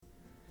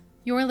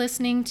You're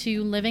listening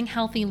to Living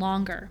Healthy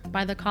Longer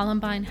by the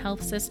Columbine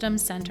Health System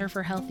Center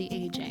for Healthy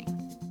Aging.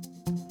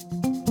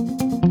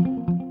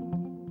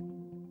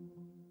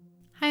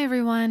 Hi,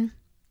 everyone.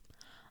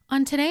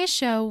 On today's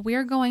show,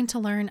 we're going to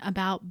learn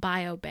about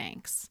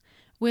biobanks,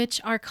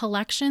 which are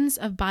collections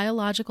of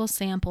biological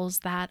samples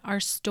that are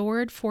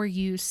stored for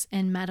use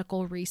in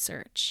medical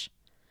research.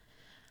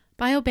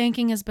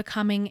 Biobanking is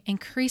becoming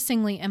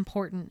increasingly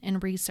important in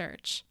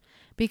research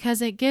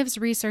because it gives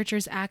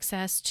researchers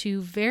access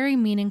to very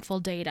meaningful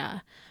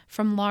data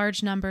from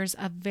large numbers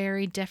of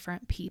very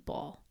different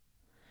people.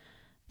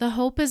 The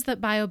hope is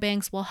that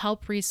biobanks will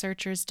help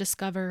researchers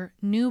discover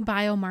new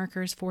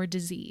biomarkers for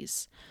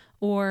disease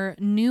or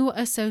new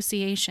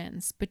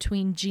associations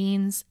between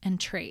genes and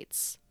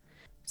traits.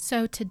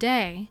 So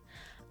today,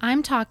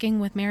 I'm talking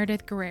with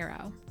Meredith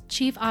Guerrero,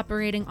 Chief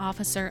Operating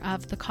Officer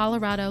of the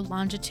Colorado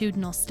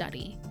Longitudinal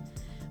Study,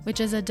 which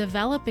is a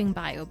developing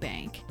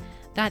biobank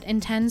that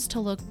intends to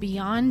look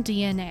beyond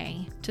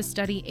DNA to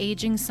study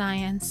aging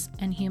science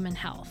and human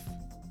health.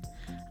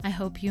 I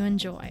hope you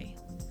enjoy.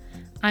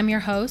 I'm your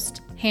host,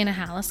 Hannah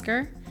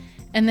Hallisker,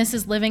 and this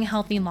is Living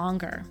Healthy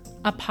Longer,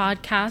 a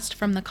podcast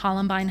from the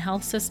Columbine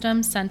Health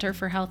System Center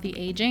for Healthy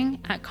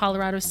Aging at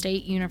Colorado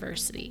State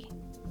University.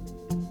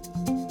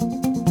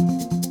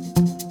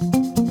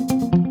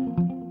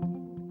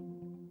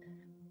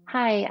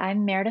 Hi,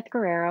 I'm Meredith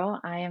Guerrero.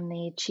 I am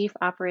the Chief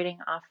Operating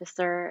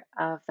Officer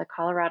of the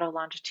Colorado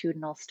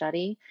Longitudinal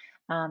Study,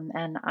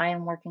 and I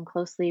am working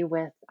closely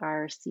with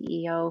our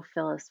CEO,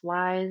 Phyllis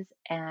Wise,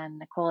 and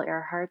Nicole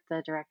Earhart,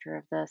 the Director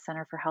of the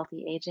Center for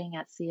Healthy Aging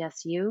at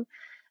CSU,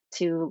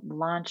 to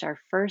launch our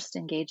first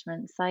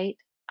engagement site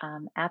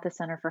at the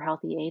Center for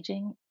Healthy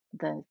Aging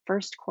the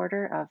first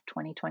quarter of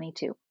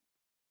 2022.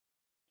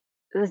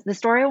 The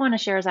story I want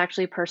to share is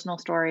actually a personal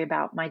story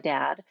about my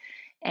dad,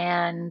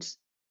 and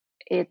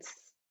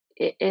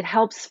it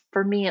helps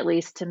for me at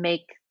least to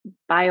make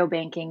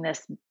biobanking,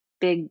 this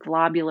big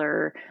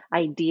globular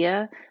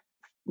idea,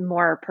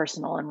 more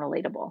personal and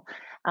relatable.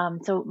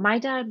 So my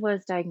dad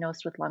was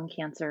diagnosed with lung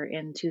cancer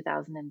in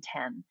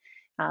 2010.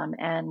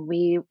 And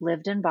we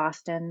lived in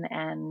Boston,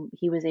 and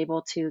he was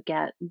able to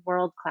get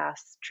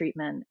world-class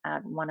treatment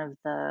at one of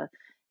the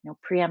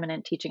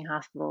preeminent teaching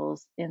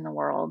hospitals in the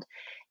world.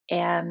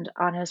 And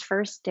on his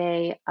first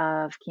day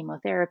of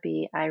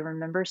chemotherapy, I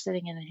remember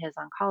sitting in his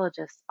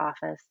oncologist's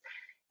office,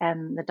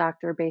 and the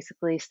doctor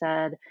basically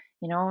said,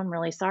 I'm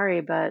really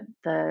sorry, but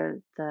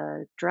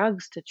the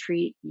drugs to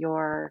treat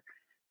your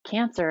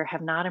cancer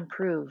have not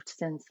improved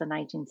since the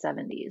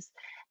 1970s.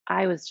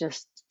 I was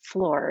just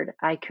floored.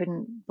 I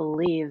couldn't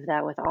believe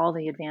that with all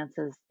the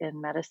advances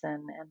in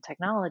medicine and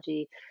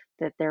technology,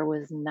 that there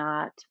was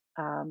not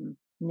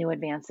new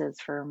advances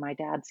for my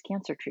dad's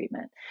cancer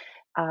treatment.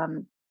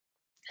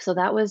 So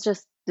that was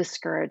just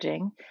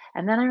discouraging.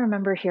 And then I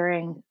remember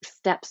hearing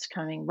steps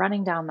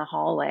running down the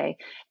hallway,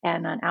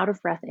 and an out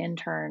of breath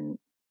intern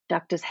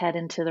ducked his head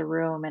into the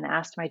room and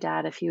asked my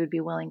dad if he would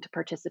be willing to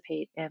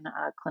participate in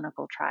a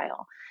clinical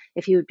trial,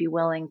 if he would be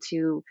willing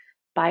to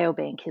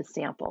biobank his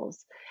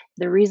samples.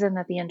 The reason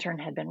that the intern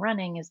had been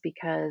running is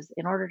because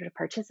in order to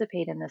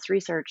participate in this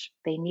research,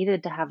 they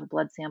needed to have a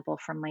blood sample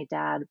from my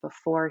dad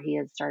before he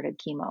had started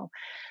chemo.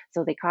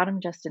 So they caught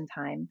him just in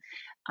time.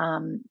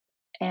 Um,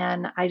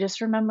 and I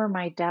just remember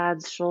my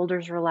dad's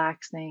shoulders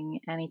relaxing,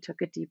 and he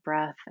took a deep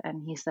breath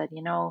and he said,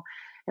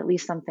 at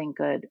least something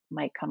good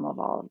might come of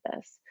all of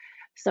this.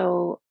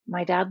 So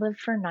my dad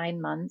lived for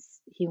 9 months.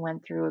 He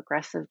went through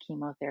aggressive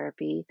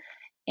chemotherapy,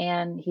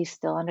 and he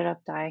still ended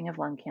up dying of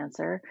lung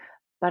cancer.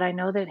 But I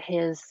know that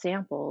his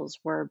samples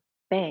were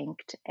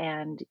banked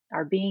and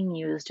are being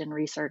used in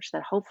research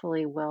that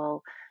hopefully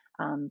will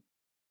um,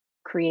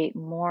 create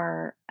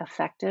more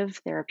effective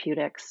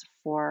therapeutics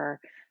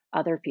for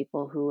other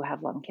people who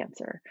have lung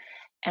cancer.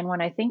 And when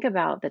I think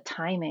about the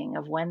timing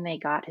of when they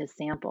got his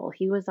sample,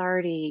 he was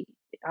already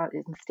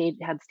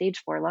had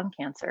stage 4 lung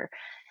cancer.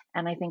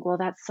 And I think, well,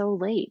 that's so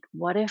late.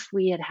 What if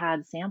we had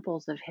had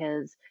samples of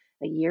his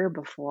a year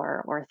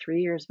before, or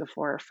 3 years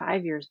before, or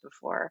 5 years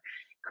before?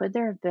 Could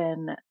there have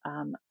been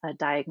a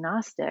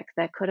diagnostic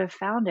that could have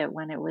found it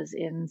when it was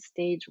in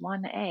stage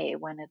 1A,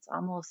 when it's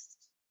almost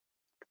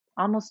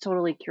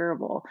totally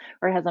curable,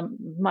 or has a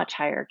much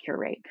higher cure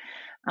rate?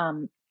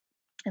 Um,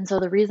 and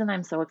so the reason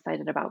I'm so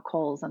excited about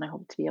Coles, and I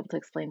hope to be able to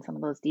explain some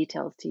of those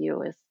details to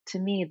you, is to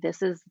me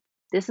this is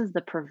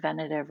the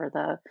preventative, or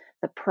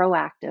the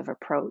proactive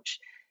approach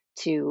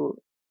to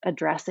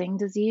addressing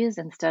disease,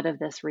 instead of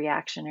this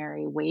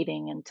reactionary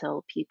waiting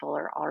until people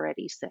are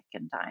already sick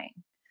and dying.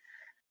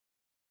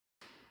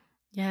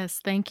 Yes,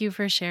 thank you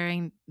for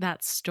sharing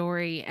that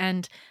story.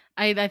 And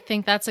I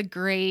think that's a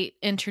great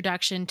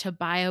introduction to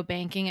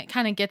biobanking. It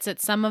kind of gets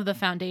at some of the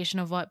foundation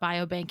of what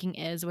biobanking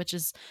is, which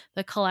is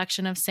the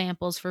collection of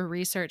samples for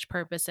research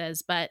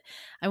purposes. But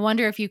I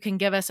wonder if you can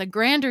give us a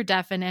grander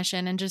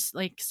definition and just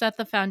set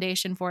the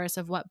foundation for us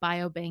of what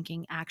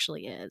biobanking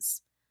actually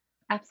is.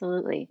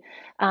 Absolutely.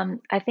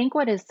 I think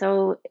what is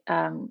so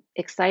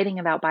exciting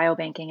about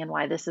biobanking, and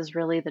why this is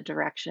really the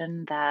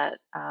direction that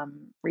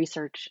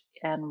research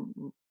and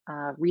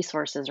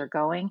resources are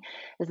going,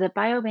 is that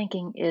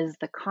biobanking is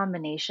the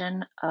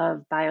combination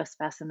of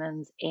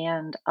biospecimens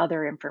and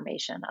other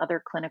information,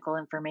 other clinical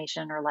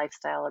information or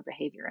lifestyle or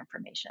behavior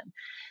information.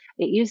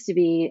 It used to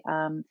be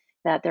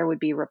that there would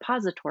be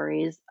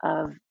repositories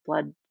of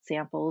blood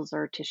samples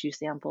or tissue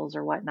samples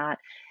or whatnot,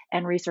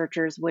 and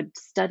researchers would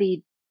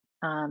study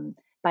um,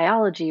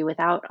 biology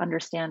without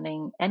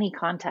understanding any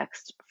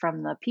context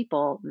from the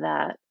people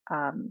that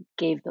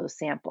gave those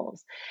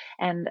samples.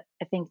 And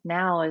I think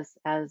now,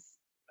 as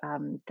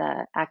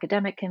the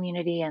academic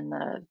community and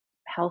the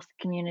health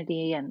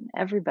community and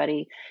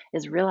everybody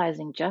is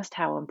realizing just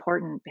how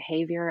important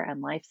behavior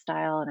and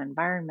lifestyle and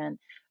environment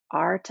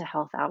are to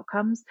health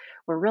outcomes,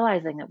 we're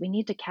realizing that we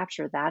need to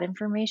capture that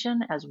information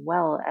as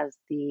well as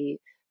the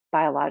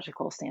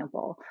biological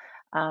sample.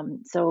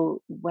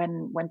 So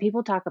when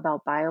people talk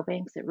about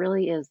biobanks, it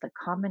really is the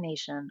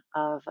combination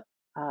of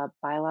a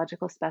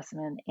biological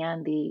specimen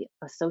and the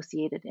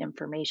associated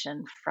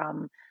information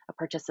from a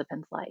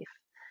participant's life.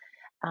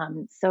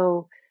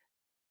 So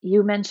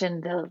you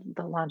mentioned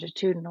the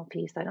longitudinal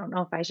piece. I don't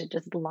know if I should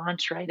just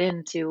launch right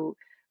into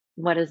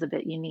what is a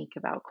bit unique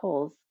about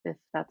Coles, if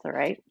that's all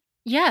right.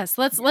 Yes,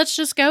 let's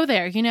just go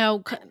there.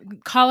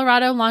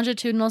 Colorado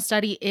Longitudinal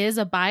Study is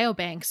a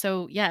biobank.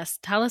 So, yes,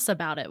 tell us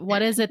about it.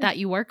 What is it that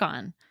you work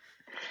on?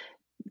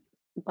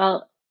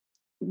 Well,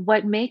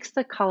 what makes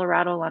the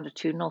Colorado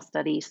longitudinal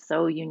study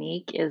so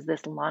unique is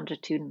this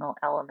longitudinal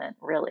element,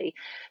 really.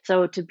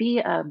 So, to be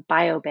a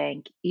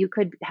biobank, you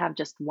could have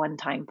just one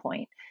time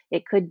point.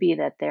 It could be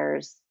that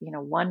there's,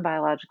 one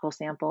biological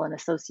sample and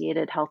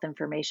associated health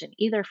information,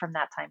 either from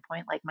that time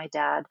point, like my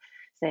dad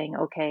saying,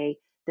 okay,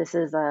 this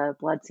is a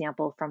blood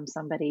sample from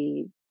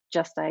somebody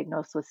just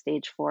diagnosed with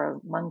stage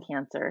 4 lung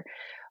cancer,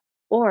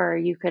 or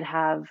you could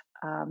have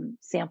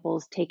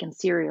samples taken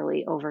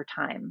serially over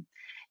time.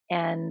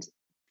 And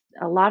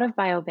a lot of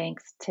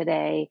biobanks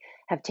today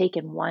have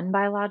taken one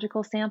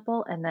biological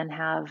sample and then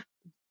have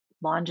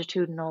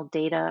longitudinal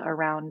data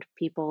around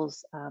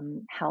people's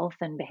health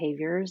and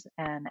behaviors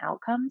and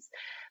outcomes,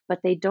 but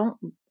they don't,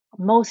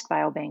 most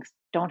biobanks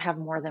don't have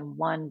more than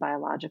one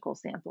biological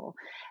sample.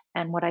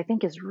 And what I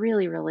think is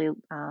really, really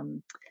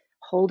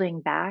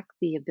holding back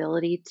the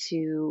ability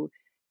to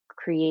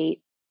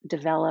create,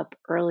 develop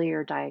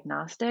earlier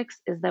diagnostics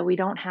is that we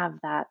don't have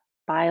that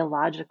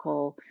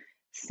biological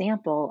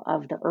sample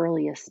of the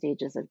earliest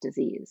stages of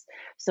disease.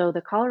 So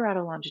the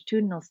Colorado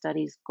Longitudinal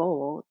Study's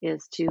goal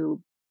is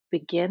to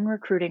begin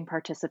recruiting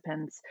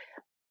participants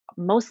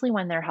mostly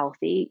when they're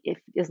healthy. If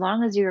as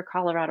long as you're a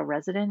Colorado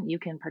resident, you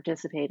can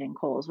participate in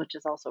Coles, which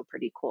is also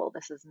pretty cool.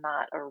 This is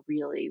not a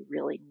really,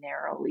 really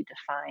narrowly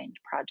defined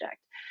project.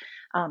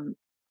 Um,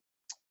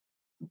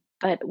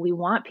 but we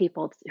want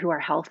people who are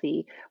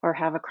healthy or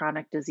have a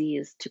chronic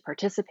disease to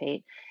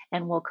participate,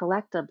 and we'll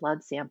collect a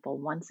blood sample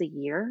once a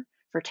year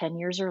for 10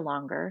 years or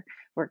longer.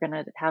 We're going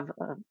to have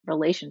a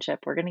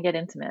relationship. We're going to get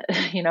intimate.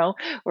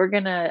 We're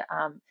going to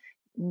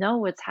know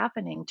what's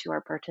happening to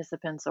our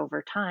participants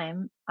over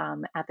time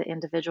at the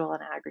individual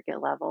and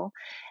aggregate level.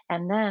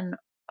 And then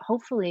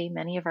hopefully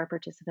many of our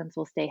participants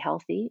will stay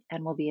healthy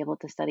and will be able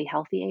to study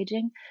healthy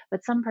aging,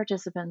 but some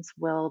participants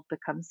will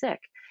become sick.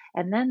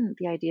 And then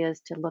the idea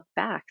is to look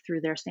back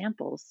through their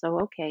samples.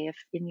 So, okay, if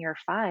in year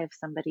 5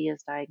 somebody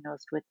is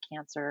diagnosed with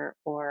cancer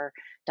or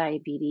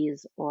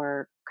diabetes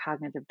or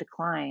cognitive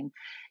decline,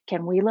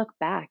 can we look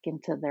back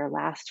into their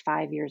last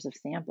 5 years of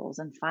samples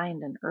and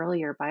find an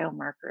earlier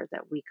biomarker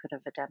that we could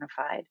have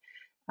identified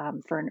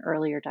for an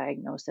earlier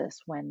diagnosis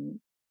when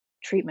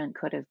treatment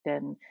could have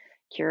been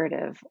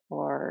curative,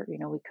 or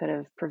we could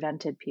have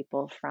prevented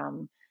people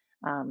from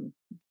um,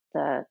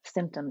 the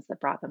symptoms that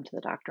brought them to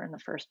the doctor in the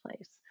first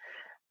place.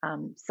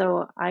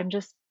 So I'm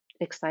just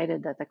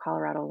excited that the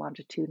Colorado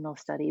Longitudinal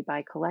Study,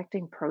 by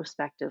collecting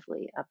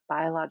prospectively a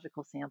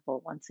biological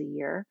sample once a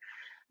year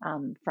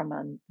from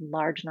a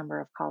large number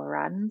of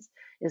Coloradans,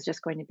 is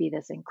just going to be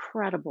this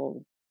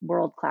incredible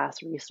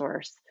world-class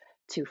resource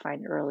to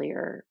find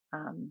earlier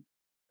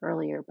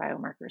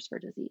biomarkers for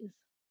disease.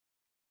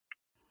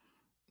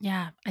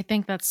 Yeah, I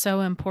think that's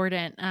so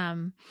important.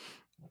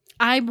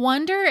 I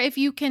wonder if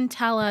you can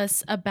tell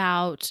us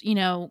about,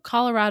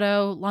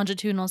 Colorado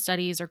longitudinal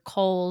studies or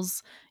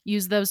COLS,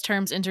 use those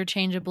terms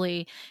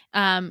interchangeably.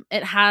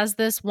 It has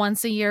this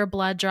once a year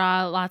blood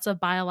draw, lots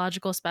of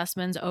biological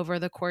specimens over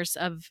the course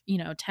of,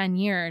 10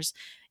 years.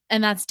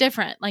 And that's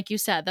different. Like you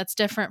said, that's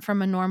different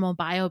from a normal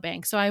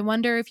biobank. So I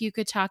wonder if you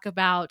could talk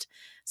about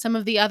some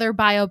of the other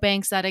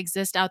biobanks that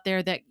exist out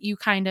there that you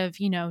kind of,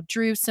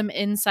 drew some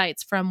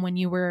insights from when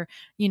you were,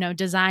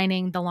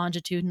 designing the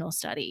longitudinal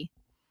study.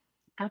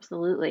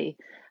 Absolutely.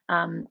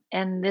 And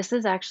this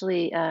is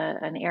actually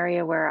an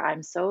area where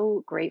I'm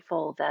so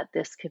grateful that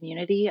this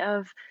community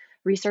of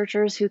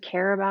researchers who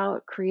care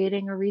about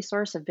creating a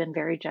resource have been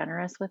very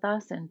generous with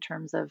us in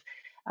terms of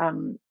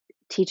um,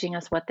 teaching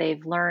us what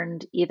they've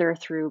learned, either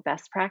through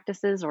best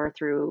practices or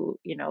through,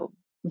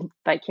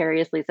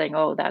 vicariously saying,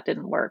 "Oh, that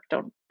didn't work.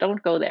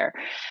 Don't go there."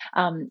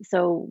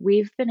 So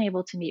we've been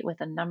able to meet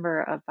with a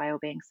number of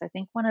biobanks. I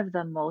think one of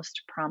the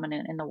most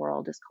prominent in the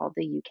world is called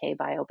the UK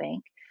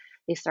Biobank.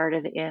 They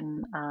started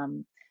in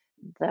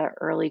the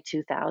early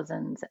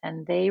 2000s,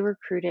 and they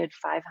recruited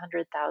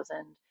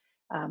 500,000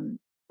 um,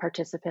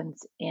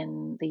 participants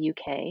in the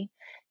UK.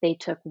 They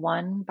took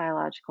one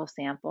biological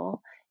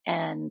sample,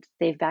 and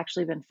they've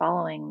actually been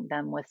following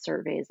them with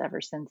surveys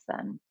ever since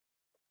then.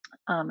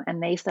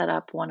 And they set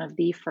up one of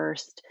the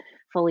first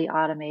fully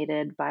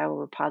automated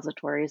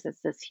biorepositories.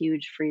 It's this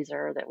huge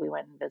freezer that we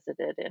went and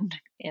visited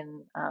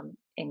in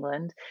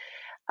England.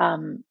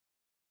 Um,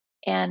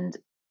 and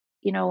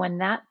when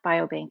that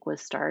biobank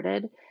was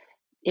started,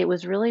 it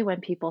was really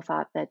when people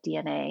thought that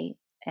DNA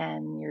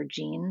and your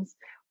genes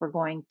were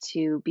going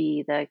to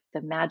be the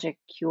magic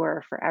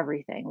cure for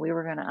everything. We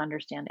were going to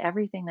understand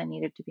everything that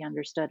needed to be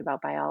understood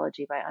about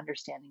biology by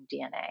understanding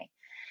DNA.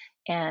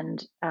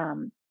 And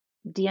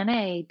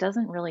DNA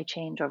doesn't really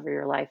change over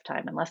your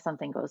lifetime unless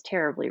something goes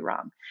terribly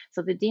wrong.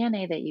 So the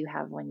DNA that you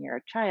have when you're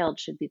a child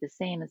should be the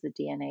same as the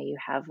DNA you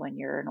have when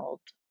you're an old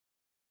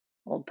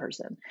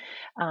person.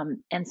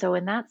 And so,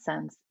 in that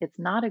sense, it's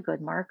not a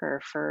good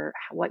marker for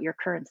what your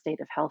current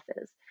state of health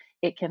is.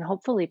 It can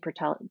hopefully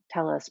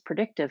tell us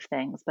predictive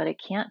things, but it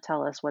can't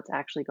tell us what's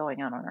actually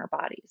going on in our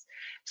bodies.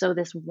 So,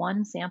 this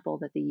one sample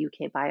that the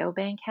UK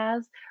Biobank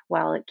has,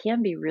 while it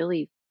can be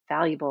really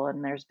valuable,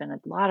 and there's been a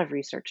lot of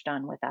research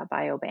done with that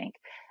biobank,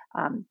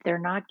 they're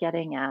not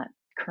getting at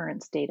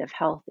current state of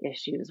health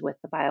issues with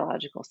the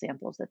biological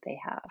samples that they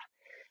have.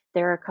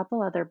 There are a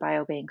couple other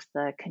biobanks.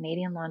 The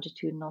Canadian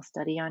Longitudinal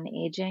Study on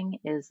Aging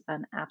is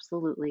an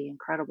absolutely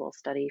incredible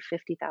study,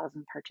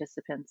 50,000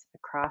 participants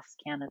across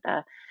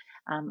Canada.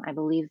 I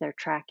believe they're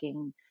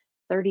tracking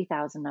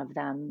 30,000 of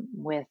them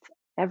with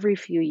every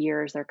few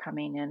years they're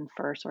coming in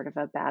for sort of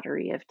a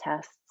battery of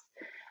tests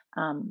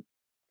um,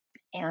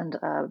 and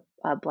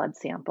a blood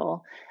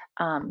sample.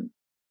 Um,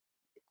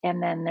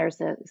 and then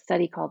there's a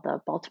study called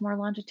the Baltimore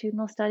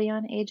Longitudinal Study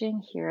on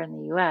Aging here in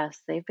the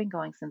US. They've been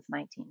going since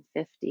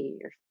 1950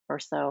 or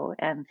so,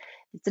 and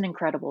it's an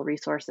incredible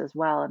resource as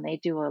well. And they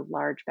do a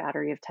large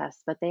battery of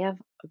tests, but they have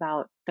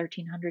about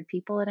 1,300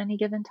 people at any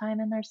given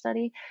time in their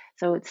study.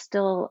 So it's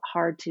still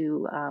hard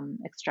to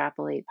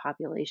extrapolate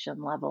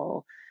population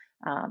level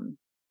um,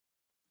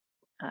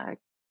 uh,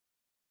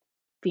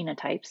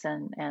 phenotypes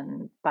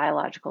and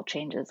biological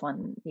changes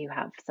when you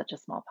have such a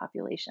small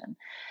population.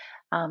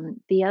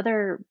 The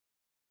other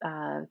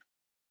uh,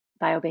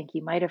 biobank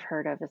you might have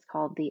heard of is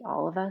called the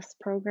All of Us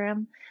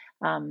program.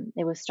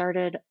 It was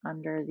started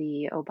under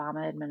the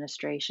Obama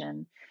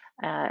administration,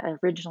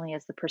 originally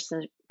as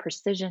the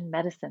Precision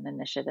Medicine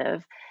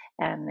Initiative,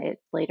 and it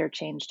later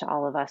changed to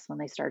All of Us when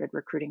they started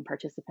recruiting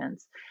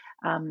participants.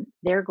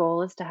 Their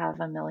goal is to have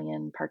 1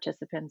 million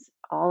participants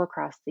all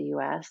across the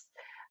US.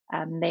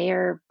 They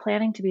are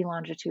planning to be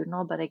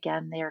longitudinal, but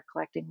again, they are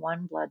collecting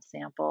one blood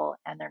sample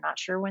and they're not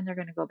sure when they're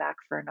going to go back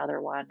for another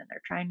one. And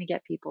they're trying to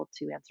get people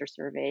to answer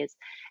surveys.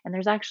 And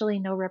there's actually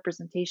no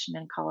representation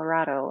in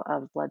Colorado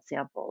of blood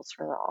samples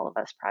for the All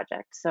of Us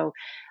project. So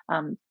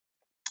um,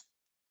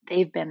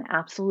 they've been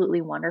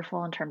absolutely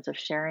wonderful in terms of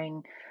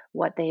sharing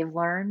what they've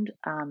learned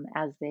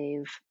as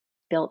they've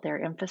built their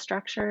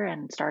infrastructure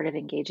and started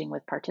engaging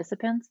with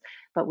participants.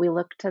 But we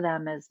look to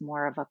them as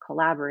more of a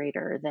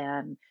collaborator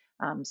than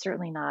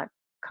certainly not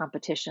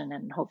competition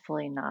and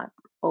hopefully not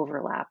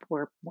overlap.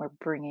 We're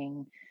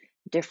bringing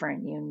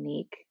different,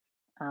 unique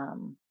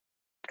um,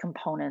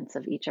 components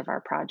of each of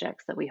our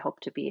projects that we hope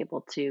to be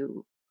able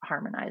to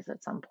harmonize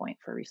at some point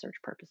for research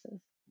purposes.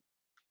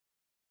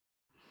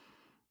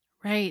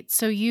 Right.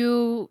 So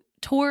you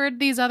toured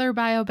these other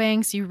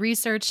biobanks, you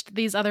researched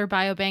these other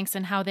biobanks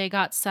and how they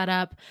got set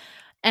up.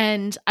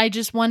 And I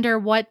just wonder,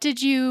 what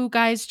did you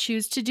guys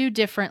choose to do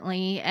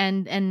differently?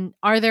 And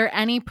are there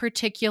any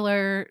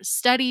particular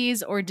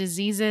studies or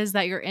diseases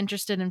that you're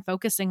interested in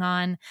focusing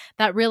on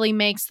that really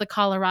makes the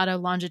Colorado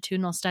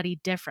longitudinal study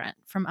different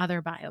from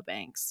other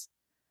biobanks?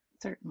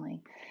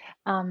 Certainly.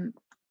 Um,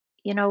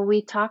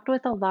 we talked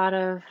with a lot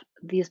of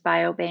these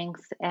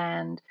biobanks,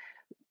 and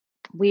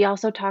we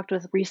also talked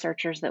with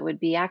researchers that would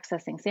be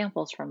accessing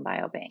samples from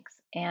biobanks.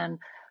 And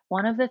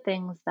one of the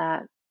things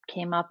that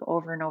came up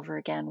over and over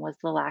again was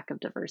the lack of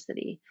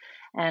diversity.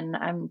 And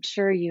I'm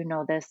sure you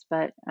know this,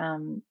 but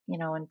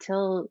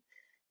until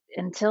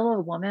a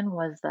woman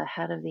was the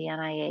head of the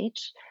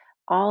NIH,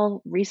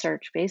 all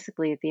research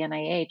basically at the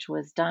NIH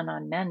was done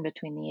on men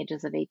between the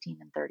ages of 18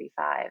 and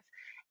 35.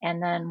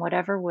 And then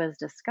whatever was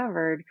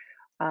discovered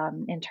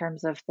in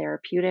terms of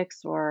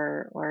therapeutics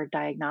or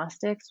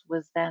diagnostics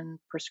was then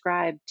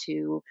prescribed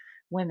to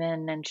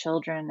women and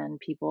children and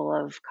people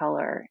of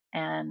color.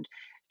 And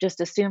just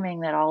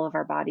assuming that all of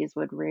our bodies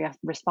would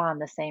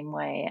respond the same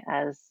way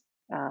as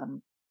a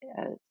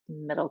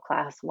middle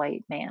class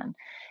white man.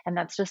 And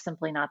that's just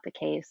simply not the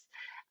case.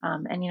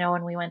 And,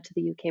 when we went to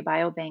the UK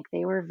Biobank,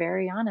 they were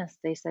very honest.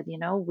 They said,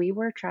 we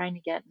were trying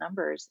to get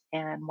numbers.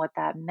 And what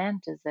that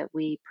meant is that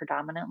we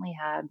predominantly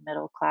had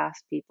middle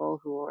class people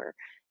who were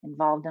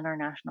involved in our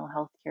national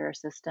healthcare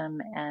system.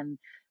 And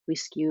we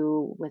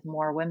skew with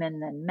more women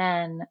than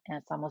men, and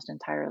it's almost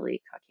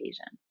entirely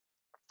Caucasian.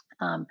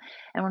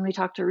 And when we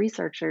talked to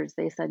researchers,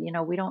 they said,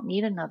 we don't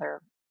need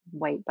another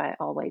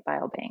all white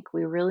biobank.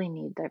 We really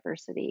need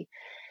diversity.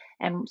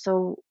 And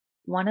so,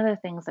 one of the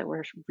things that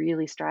we're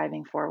really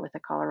striving for with the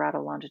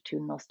Colorado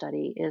longitudinal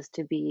study is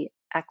to be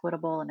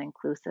equitable and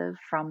inclusive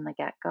from the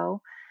get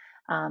go.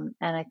 And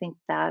I think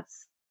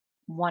that's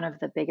one of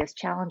the biggest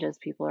challenges.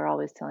 People are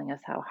always telling us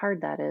how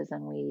hard that is,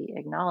 and we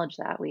acknowledge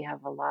that. We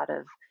have a lot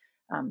of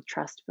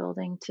trust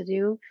building to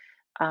do.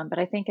 But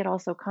I think it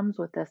also comes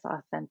with this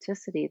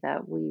authenticity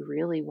that we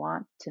really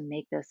want to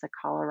make this a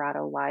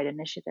Colorado wide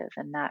initiative,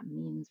 and that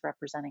means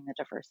representing the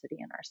diversity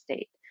in our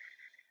state.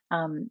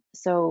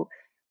 So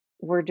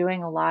we're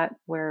doing a lot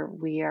where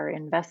we are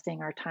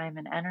investing our time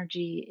and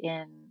energy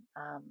in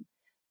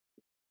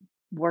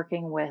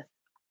working with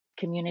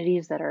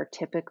communities that are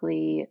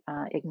typically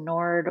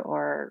ignored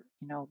or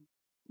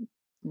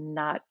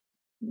not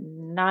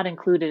not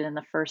included in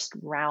the first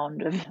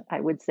round of, I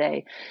would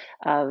say,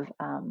 of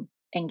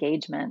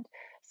engagement,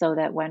 so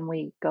that when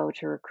we go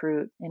to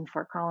recruit in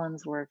Fort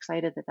Collins, we're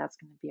excited that that's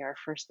going to be our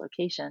first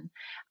location.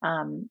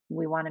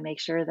 We want to make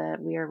sure that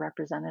we are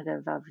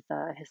representative of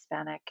the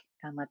Hispanic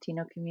and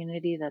Latino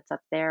community that's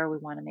up there. We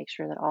want to make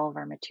sure that all of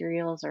our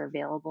materials are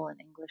available in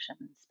English and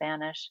in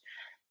Spanish,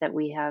 that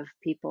we have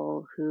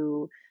people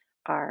who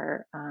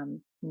are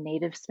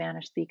native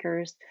Spanish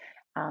speakers,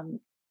 um,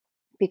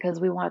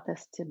 because we want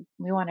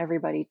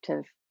everybody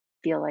to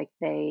feel like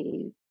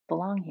they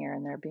belong here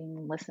and they're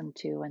being listened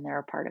to and they're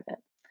a part of it.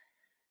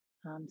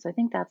 So I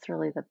think that's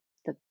really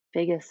the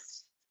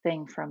biggest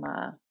thing from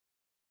a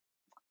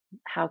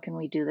how can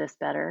we do this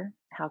better?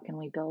 How can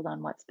we build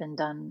on what's been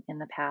done in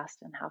the past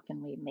and how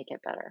can we make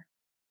it better?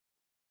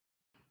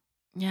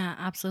 Yeah,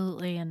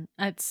 absolutely. And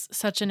it's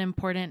such an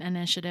important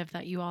initiative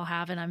that you all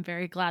have. And I'm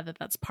very glad that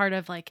that's part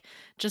of like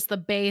just the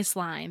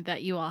baseline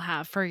that you all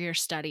have for your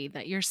study,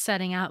 that you're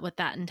setting out with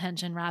that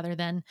intention rather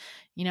than,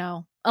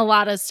 a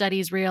lot of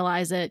studies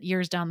realize it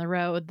years down the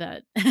road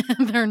that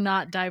they're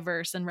not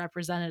diverse and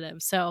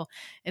representative. So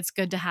it's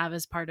good to have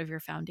as part of your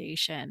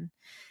foundation.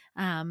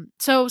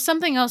 So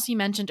something else you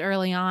mentioned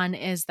early on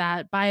is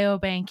that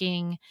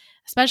biobanking,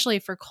 especially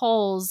for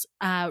coals,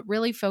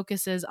 really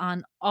focuses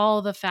on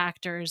all the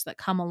factors that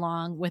come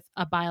along with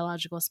a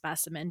biological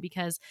specimen,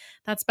 because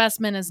that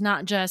specimen is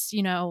not just,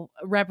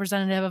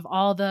 representative of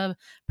all the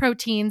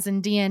proteins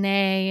and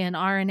DNA and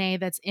RNA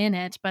that's in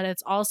it, but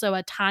it's also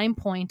a time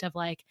point of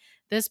like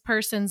this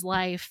person's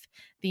life,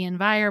 the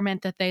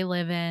environment that they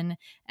live in,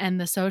 and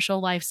the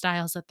social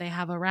lifestyles that they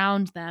have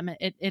around them.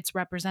 It's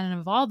representative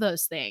of all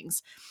those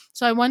things.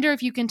 So I wonder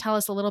if you can tell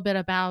us a little bit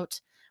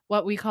about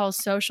what we call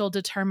social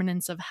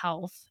determinants of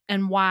health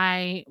and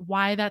why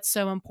that's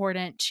so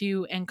important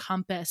to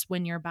encompass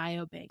when you're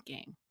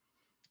biobanking.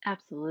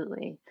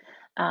 Absolutely.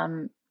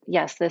 Um,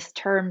 yes, this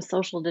term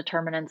social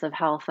determinants of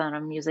health, and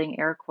I'm using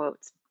air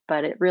quotes,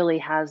 but it really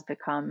has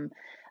become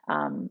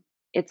um,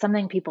 it's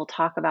something people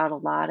talk about a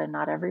lot and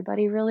not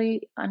everybody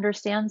really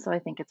understands. So I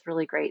think it's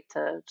really great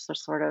to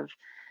sort of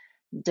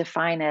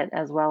define it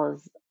as well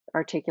as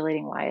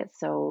articulating why it's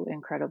so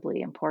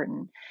incredibly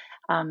important.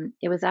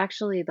 It was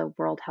actually the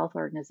World Health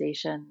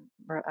Organization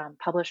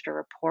published a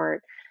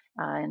report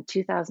in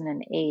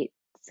 2008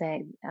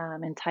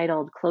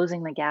 entitled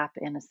Closing the Gap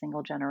in a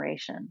Single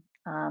Generation.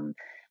 I'm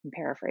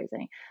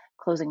paraphrasing,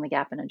 Closing the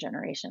Gap in a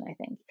Generation, I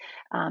think.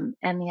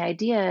 And the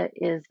idea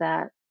is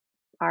that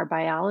our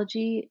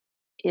biology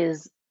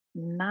is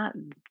not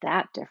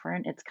that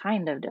different. It's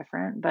kind of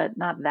different, but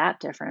not that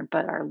different.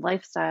 But our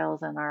lifestyles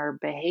and our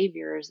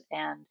behaviors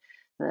and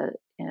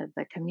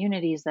the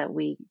communities that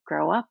we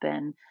grow up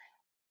in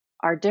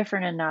are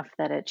different enough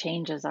that it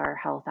changes our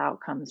health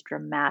outcomes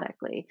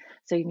dramatically.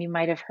 So you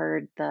might have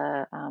heard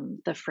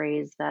the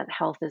phrase that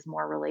health is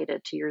more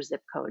related to your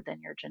zip code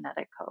than your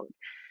genetic code.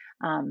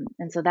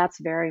 And so that's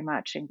very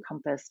much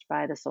encompassed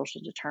by the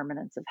social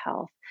determinants of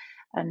health.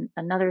 And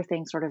another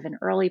thing, sort of in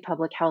early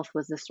public health,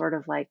 was this sort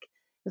of like,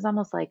 it was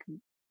almost like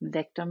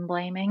victim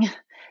blaming,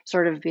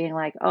 sort of being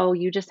like, oh,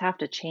 you just have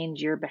to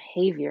change your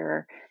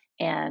behavior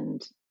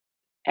and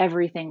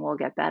everything will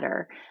get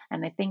better.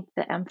 And I think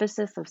the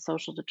emphasis of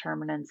social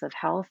determinants of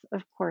health,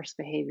 of course,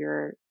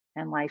 behavior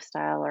and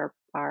lifestyle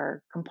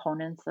are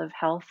components of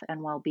health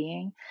and well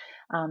being.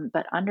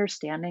 But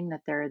understanding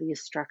that there are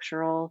these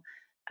structural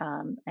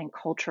and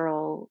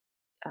cultural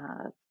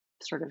uh,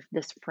 sort of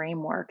this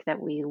framework that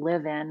we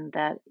live in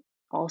that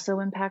also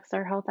impacts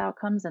our health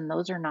outcomes, and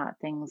those are not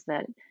things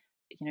that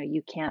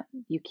you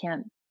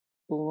can't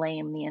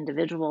blame the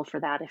individual for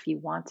that. If you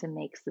want to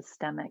make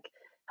systemic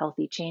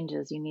healthy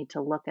changes, you need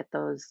to look at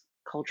those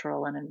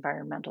cultural and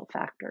environmental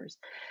factors.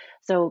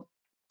 So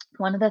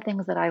one of the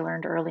things that I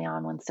learned early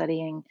on when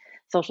studying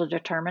social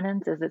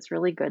determinants is it's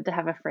really good to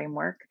have a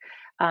framework.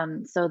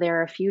 So there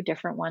are a few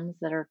different ones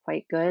that are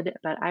quite good,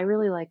 but I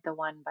really like the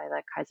one by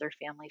the Kaiser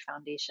Family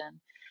Foundation.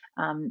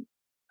 Um,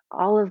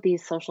 all of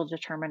these social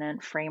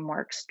determinant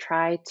frameworks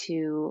try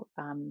to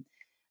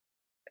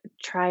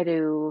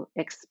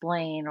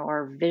explain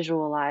or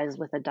visualize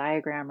with a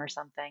diagram or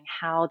something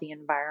how the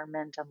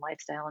environment and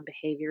lifestyle and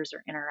behaviors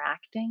are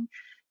interacting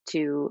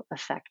to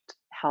affect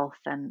health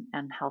and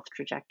health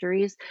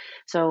trajectories.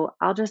 So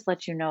I'll just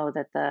let you know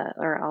that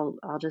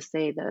I'll just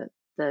say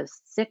the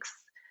six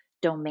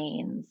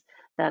domains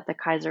that the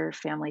Kaiser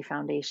Family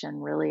Foundation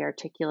really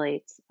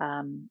articulates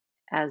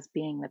as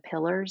being the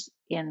pillars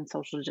in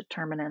social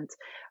determinants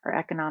or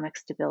economic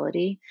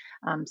stability.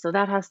 So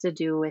that has to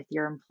do with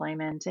your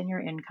employment and your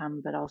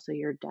income, but also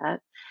your debt,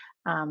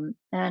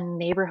 and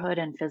neighborhood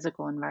and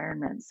physical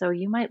environment. So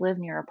you might live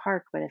near a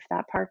park, but if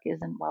that park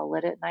isn't well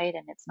lit at night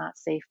and it's not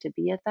safe to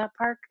be at that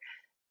park,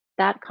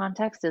 that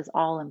context is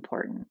all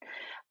important.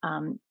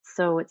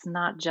 So it's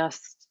not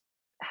just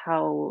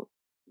how,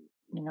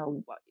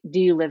 do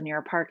you live near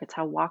a park? It's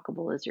how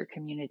walkable is your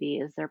community?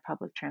 Is there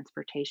public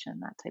transportation?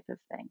 That type of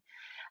thing.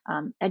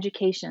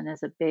 Education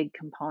is a big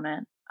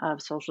component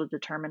of social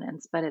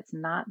determinants, but it's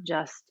not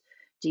just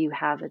do you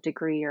have a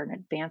degree or an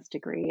advanced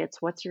degree,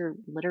 it's what's your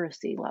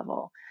literacy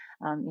level.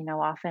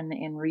 Often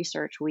in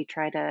research, we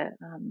try to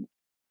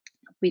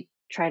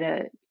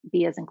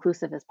be as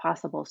inclusive as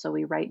possible. So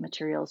we write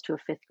materials to a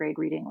fifth grade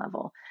reading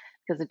level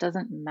because it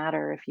doesn't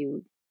matter if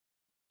you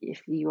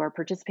are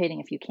participating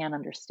if you can't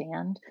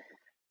understand.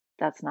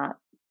 That's not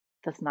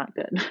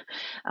good.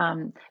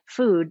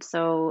 Food,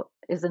 so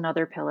is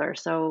another pillar.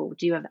 So,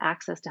 do you have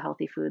access to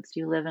healthy foods?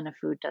 Do you live in a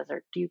food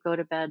desert? Do you go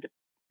to bed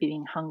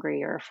being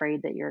hungry or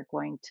afraid that you're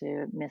going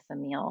to miss a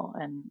meal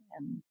and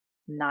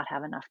not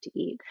have enough to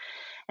eat?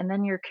 And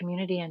then your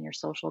community and your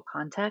social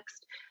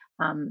context.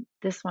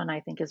 This one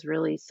I think is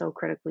really so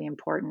critically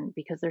important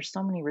because there's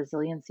so many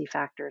resiliency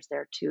factors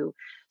there too.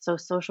 So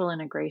social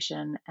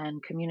integration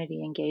and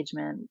community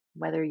engagement,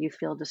 whether you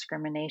feel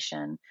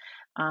discrimination,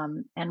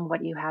 and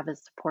what you have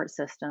as support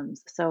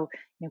systems. So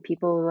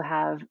people who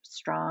have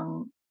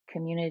strong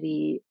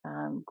community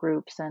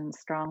groups and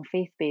strong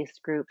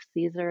faith-based groups,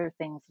 these are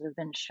things that have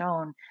been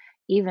shown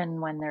even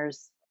when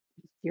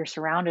you're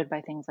surrounded by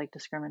things like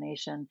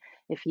discrimination.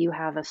 If you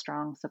have a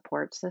strong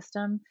support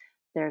system,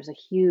 there's a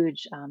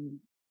huge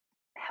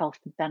health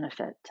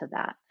benefit to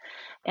that.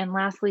 And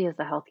lastly, is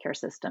the healthcare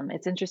system.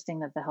 It's interesting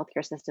that the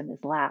healthcare system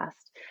is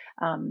last,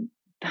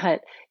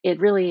 but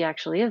it really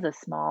actually is a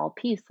small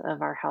piece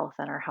of our health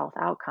and our health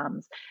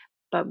outcomes.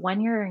 But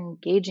when you're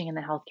engaging in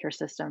the healthcare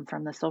system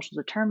from the social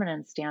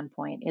determinant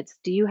standpoint, it's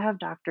do you have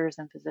doctors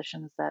and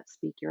physicians that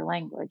speak your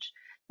language,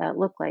 that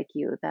look like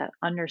you, that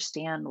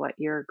understand what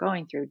you're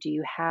going through? Do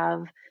you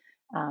have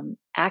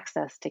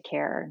access to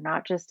care?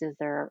 Not just is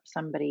there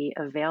somebody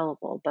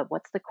available, but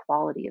what's the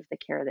quality of the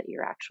care that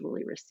you're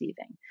actually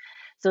receiving?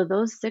 So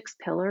those six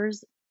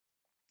pillars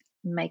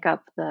make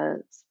up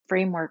the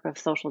framework of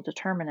social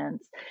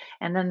determinants.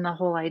 And then the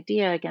whole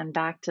idea, again,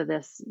 back to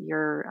this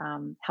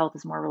your health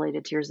is more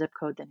related to your zip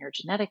code than your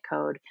genetic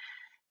code.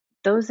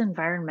 Those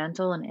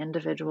environmental and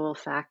individual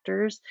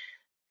factors,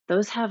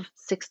 those have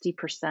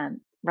 60%,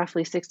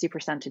 roughly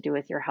 60% to do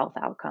with your health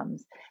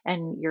outcomes.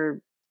 And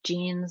your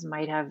genes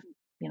might have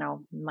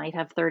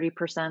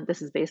 30%.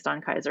 This is based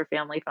on Kaiser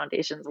Family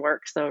Foundation's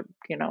work. So,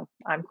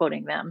 I'm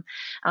quoting them.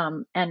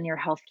 And your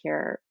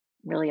healthcare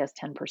really has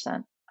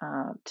 10%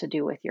 to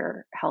do with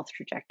your health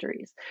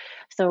trajectories.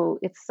 So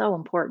it's so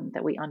important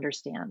that we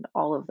understand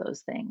all of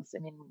those things. I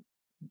mean,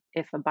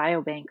 if a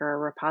biobank or a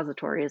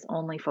repository is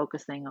only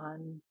focusing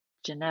on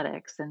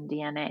genetics and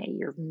DNA,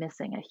 you're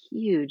missing a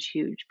huge,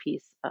 huge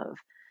piece of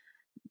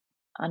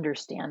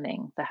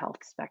understanding the health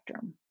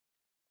spectrum.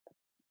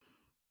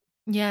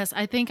 Yes,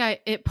 I think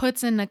it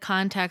puts into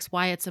context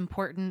why it's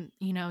important.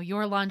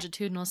 Your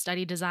longitudinal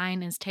study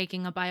design is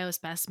taking a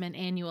biospecimen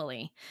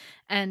annually.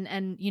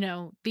 And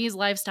these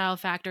lifestyle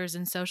factors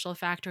and social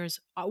factors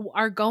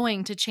are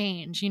going to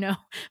change.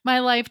 My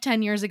life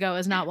 10 years ago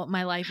is not what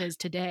my life is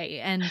today.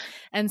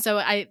 And so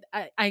I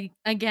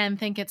again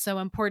think it's so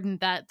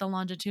important that the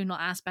longitudinal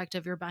aspect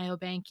of your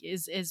biobank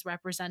is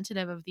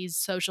representative of these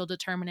social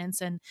determinants.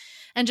 And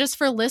just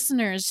for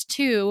listeners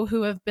too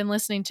who have been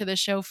listening to the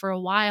show for a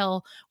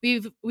while,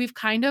 we've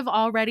kind of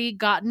already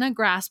gotten a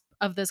grasp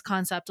of this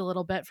concept a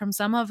little bit from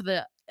some of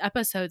the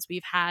episodes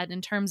we've had,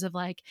 in terms of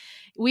like,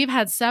 we've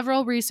had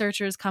several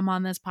researchers come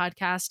on this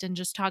podcast and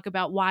just talk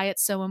about why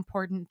it's so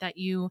important that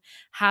you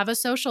have a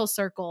social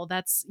circle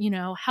that's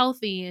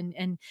healthy,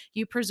 and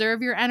you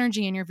preserve your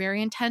energy, and you're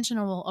very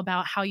intentional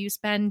about how you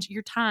spend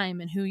your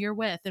time and who you're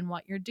with and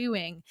what you're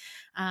doing.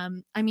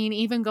 I mean,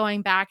 even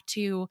going back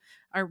to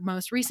our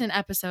most recent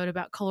episode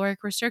about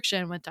caloric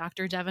restriction with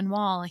Dr. Devin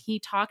Wall, he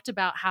talked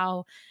about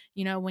how,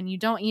 when you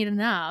don't eat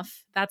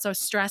enough, that's a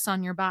stress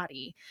on your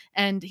body.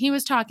 And he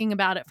was talking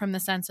about it from the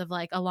sense of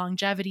like a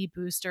longevity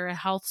booster, a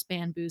health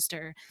span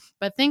booster.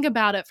 But think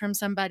about it from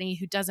somebody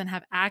who doesn't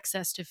have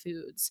access to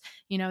foods.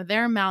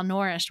 They're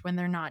malnourished when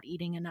they're not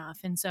eating enough.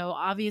 And so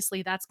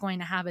obviously that's going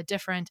to have a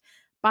different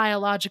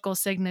biological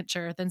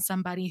signature than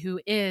somebody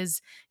who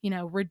is,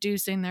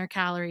 reducing their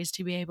calories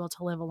to be able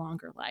to live a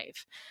longer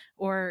life.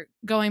 Or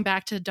going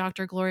back to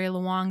Dr. Gloria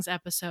Luong's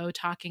episode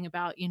talking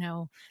about,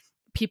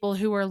 people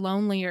who are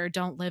lonelier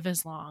don't live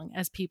as long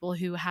as people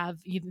who have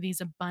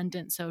these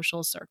abundant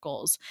social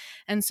circles.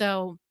 And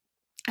so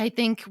I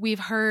think we've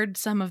heard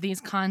some of these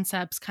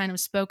concepts kind of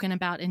spoken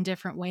about in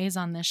different ways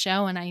on this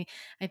show. And I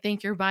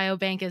think your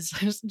biobank is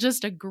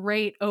just a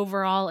great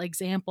overall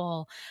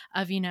example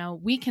of,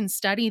 we can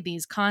study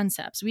these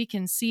concepts. We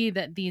can see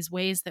that these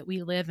ways that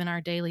we live in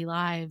our daily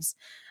lives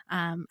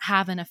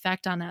have an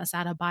effect on us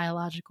at a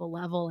biological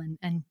level.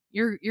 And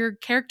you're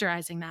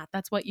characterizing that.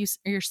 That's what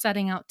you're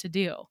setting out to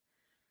do.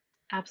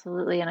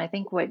 Absolutely. And I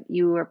think what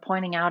you were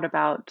pointing out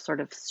about sort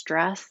of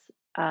stress,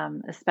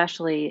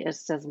 especially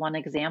as one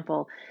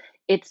example,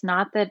 it's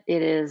not that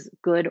it is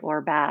good or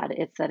bad,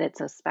 it's that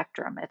it's a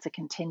spectrum, it's a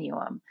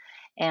continuum.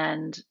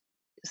 And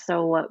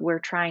so, what we're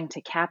trying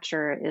to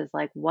capture is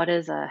like what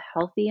is a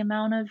healthy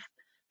amount of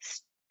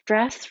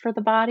stress for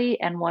the body,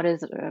 and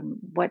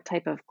what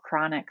type of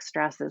chronic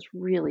stress is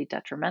really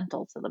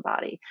detrimental to the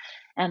body.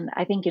 And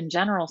I think in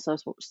general,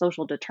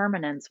 social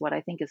determinants, what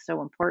I think is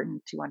so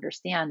important to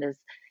understand is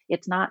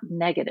it's not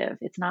negative.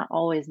 It's not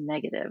always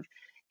negative.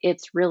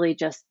 It's really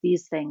just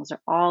these things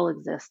are all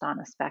exist on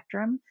a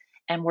spectrum.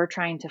 And we're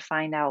trying to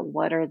find out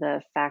what are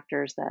the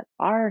factors that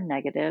are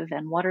negative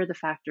and what are the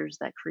factors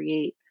that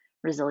create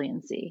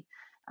resiliency.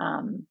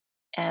 Um,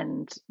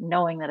 and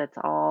knowing that it's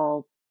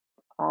all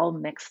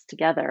mixed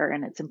together,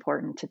 and it's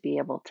important to be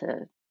able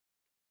to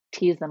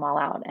tease them all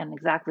out. And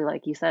exactly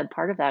like you said,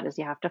 part of that is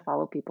you have to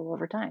follow people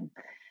over time,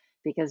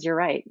 because you're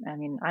right. I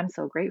mean, I'm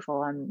so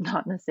grateful I'm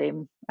not the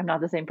same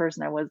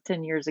person I was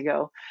 10 years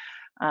ago.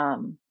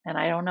 And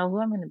I don't know who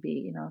I'm going to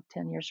be,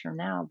 10 years from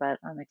now, but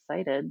I'm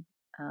excited.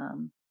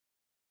 Um,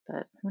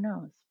 but who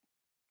knows?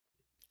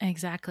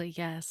 Exactly.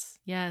 Yes.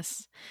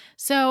 Yes.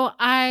 So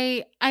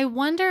I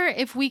wonder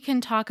if we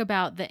can talk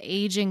about the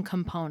aging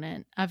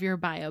component of your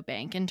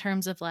biobank in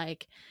terms of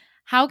like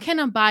how can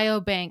a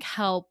biobank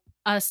help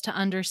us to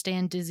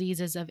understand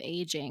diseases of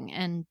aging,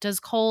 and does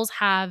Coles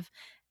have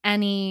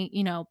any,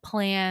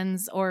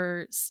 plans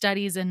or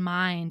studies in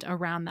mind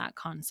around that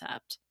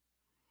concept?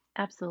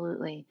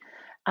 Absolutely.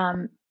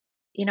 Um,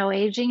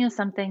 aging is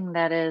something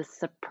that is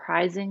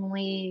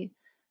surprisingly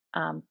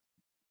um,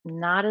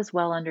 not as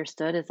well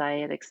understood as I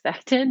had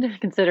expected,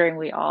 considering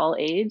we all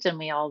age and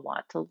we all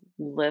want to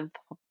live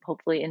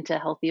hopefully into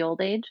healthy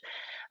old age.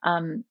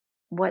 Um,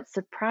 what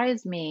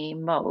surprised me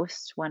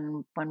most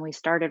when we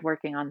started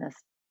working on this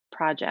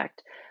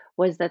project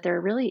was that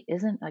there really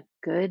isn't a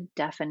good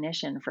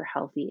definition for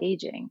healthy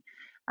aging.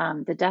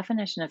 The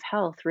definition of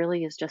health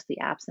really is just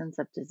the absence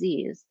of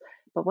disease.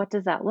 But what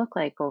does that look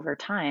like over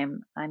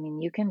time? I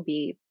mean, you can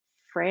be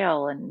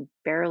frail and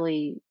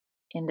barely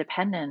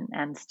independent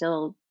and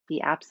still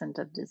be absent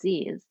of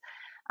disease.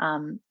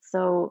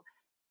 So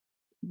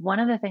one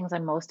of the things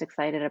I'm most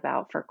excited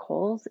about for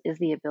Coles is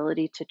the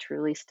ability to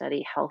truly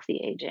study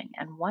healthy aging,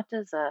 and what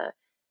does a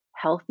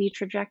healthy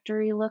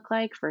trajectory look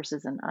like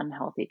versus an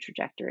unhealthy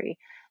trajectory.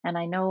 And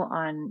I know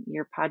on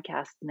your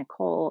podcast,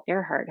 Nicole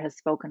Earhart has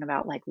spoken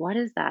about like what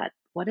is that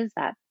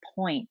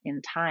point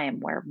in time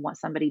where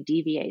somebody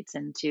deviates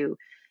into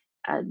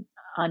an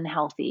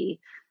unhealthy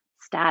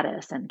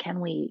status, and can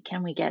we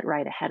get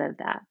right ahead of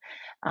that.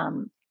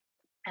 Um,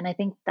 and I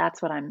think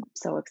that's what I'm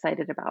so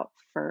excited about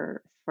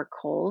for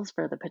Coles,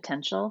 for the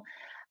potential.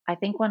 I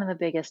think one of the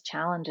biggest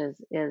challenges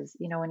is,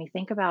 when you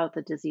think about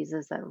the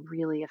diseases that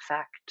really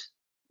affect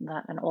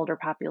an older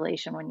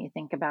population, when you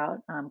think about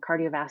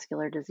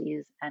cardiovascular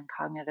disease and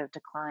cognitive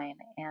decline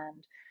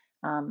and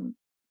um,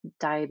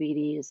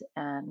 diabetes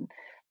and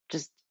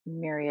just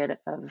myriad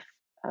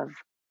of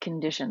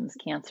conditions,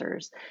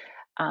 cancers,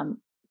 um,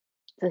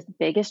 the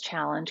biggest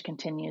challenge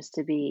continues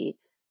to be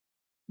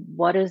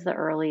what is the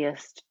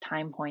earliest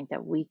time point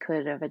that we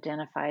could have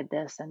identified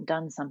this and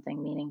done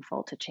something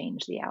meaningful to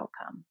change the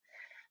outcome?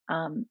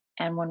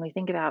 And when we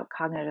think about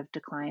cognitive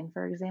decline,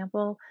 for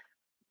example,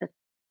 the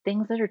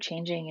things that are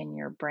changing in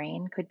your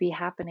brain could be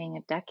happening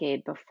a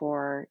decade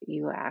before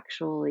you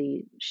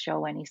actually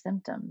show any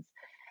symptoms.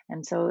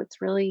 And so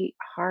it's really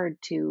hard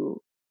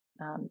to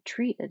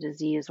treat a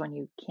disease when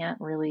you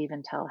can't really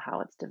even tell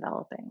how it's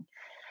developing.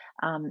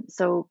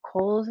 So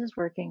Coles is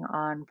working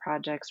on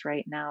projects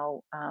right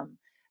now,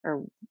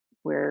 or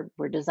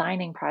we're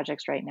designing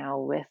projects right now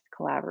with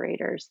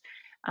collaborators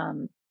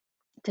um,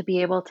 to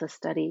be able to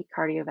study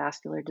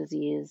cardiovascular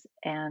disease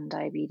and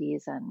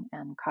diabetes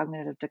and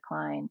cognitive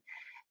decline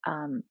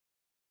um,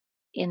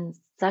 in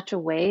such a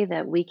way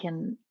that we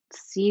can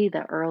see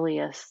the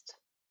earliest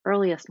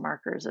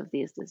markers of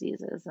these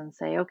diseases and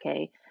say,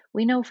 okay,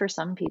 We know for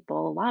some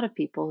people, a lot of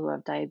people who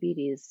have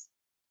diabetes,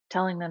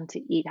 telling them to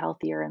eat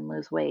healthier and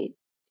lose weight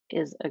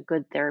is a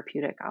good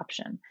therapeutic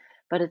option,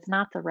 but it's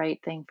not the right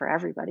thing for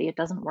everybody. It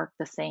doesn't work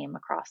the same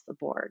across the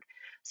board.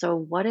 So,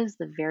 what is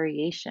the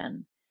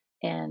variation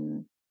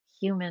in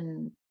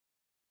human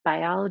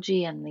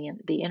biology and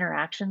the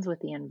interactions with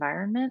the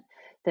environment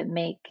that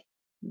make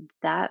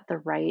that the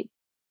right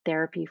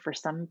therapy for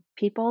some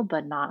people,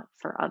 but not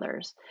for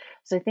others?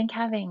 So I think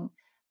having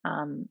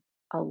um,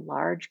 a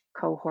large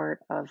cohort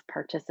of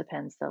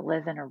participants that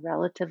live in a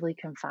relatively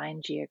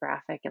confined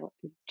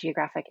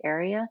geographic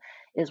area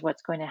is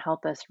what's going to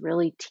help us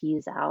really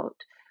tease out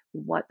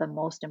what the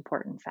most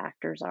important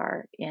factors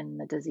are in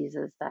the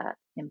diseases that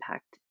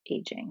impact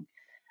aging.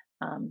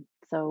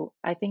 So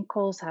I think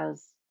Coles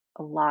has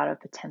a lot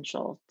of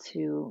potential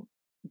to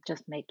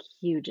just make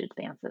huge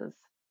advances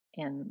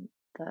in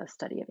the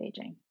study of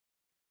aging.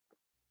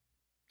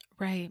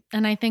 Right.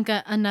 And I think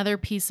another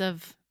piece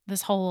of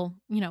this whole,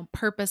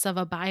 purpose of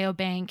a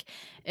biobank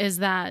is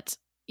that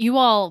you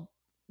all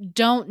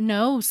don't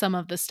know some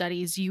of the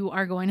studies you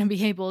are going to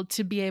be able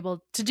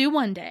to do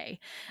one day.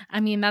 I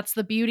mean, that's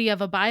the beauty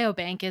of a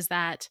biobank is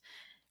that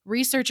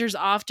researchers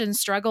often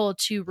struggle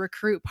to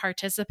recruit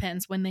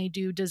participants when they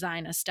do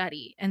design a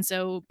study. And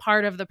so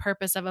part of the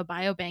purpose of a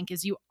biobank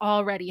is you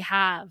already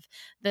have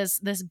this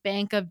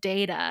bank of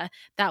data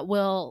that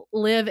will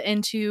live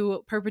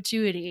into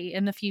perpetuity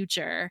in the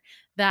future,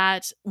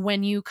 that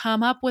when you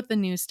come up with a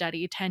new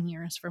study 10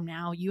 years from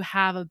now, you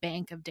have a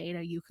bank of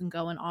data you can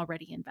go and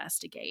already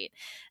investigate.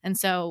 And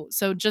so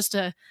just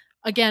to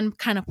again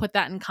kind of put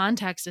that in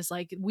context is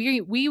like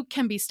we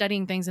can be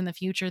studying things in the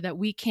future that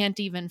we can't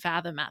even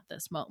fathom at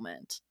this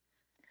moment.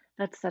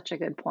 That's such a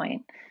good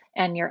point.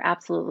 And you're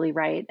absolutely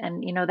right.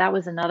 And, that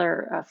was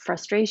another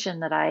frustration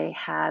that I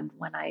had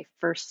when I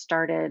first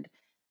started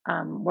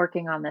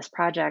working on this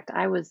project.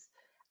 I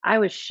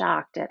was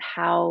shocked at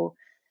how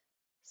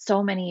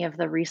so many of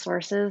the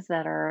resources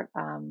that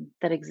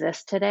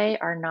exist today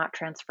are not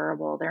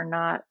transferable. They're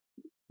not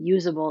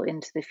usable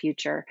into the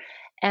future,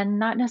 and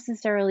not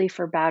necessarily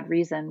for bad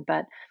reason,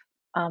 but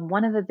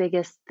one of the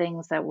biggest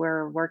things that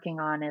we're working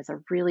on is a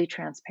really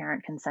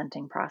transparent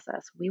consenting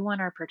process. We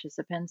want our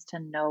participants to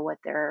know what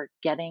they're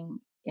getting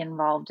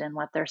involved in,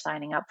 what they're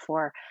signing up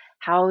for,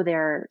 how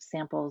their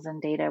samples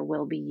and data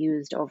will be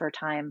used over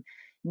time,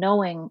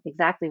 knowing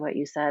exactly what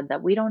you said,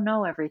 that we don't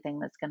know everything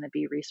that's going to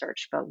be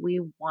researched, but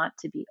we want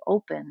to be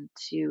open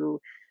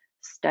to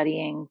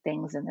studying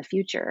things in the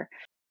future.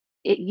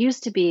 It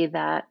used to be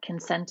that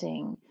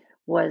consenting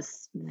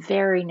was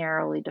very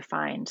narrowly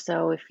defined.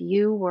 So if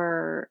you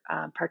were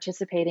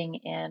participating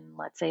in,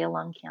 let's say, a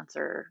lung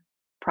cancer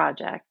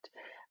project,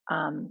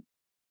 um,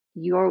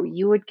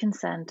 you would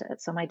consent.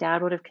 So my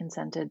dad would have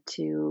consented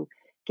to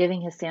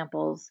giving his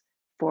samples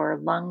for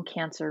lung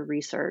cancer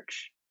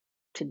research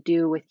to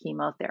do with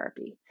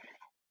chemotherapy.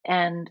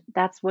 And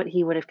that's what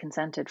he would have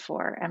consented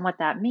for. And what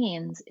that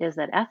means is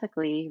that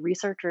ethically,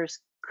 researchers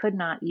could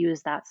not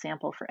use that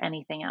sample for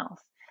anything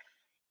else,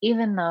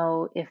 even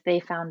though if they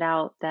found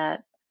out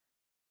that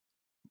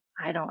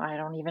I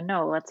don't even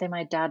know, let's say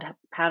my dad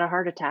had a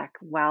heart attack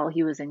while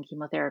he was in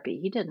chemotherapy.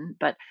 He didn't,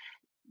 but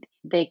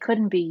they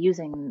couldn't be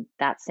using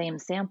that same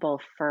sample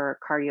for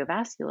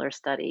cardiovascular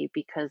study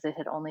because it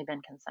had only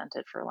been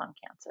consented for lung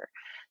cancer.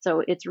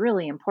 So it's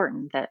really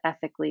important that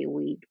ethically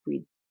we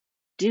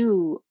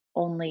do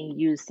only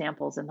use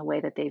samples in the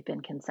way that they've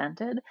been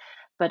consented.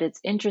 But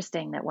it's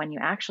interesting that when you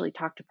actually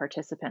talk to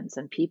participants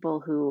and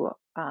people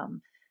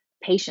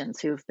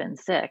patients who've been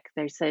sick,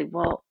 they say,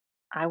 well,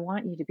 I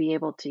want you to be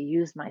able to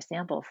use my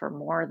sample for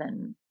more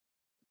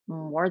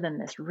than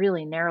this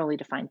really narrowly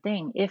defined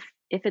thing if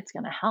it's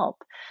going to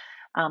help.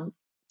 Um,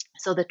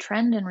 so the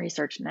trend in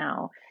research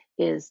now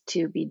is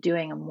to be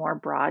doing a more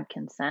broad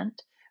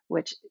consent,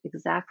 which,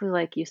 exactly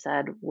like you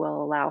said,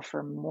 will allow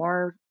for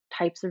more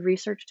types of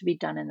research to be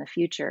done in the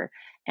future.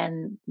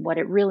 And what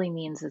it really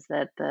means is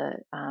that the,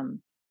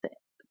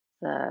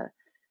 the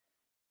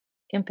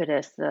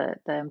impetus, the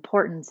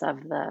importance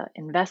of the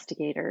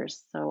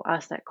investigators, so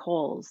us at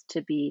Coles,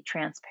 to be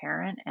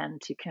transparent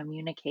and to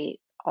communicate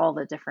all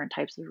the different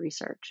types of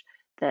research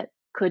that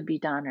could be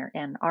done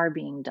and are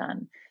being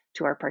done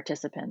to our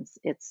participants.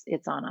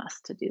 It's on us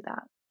to do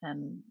that.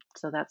 And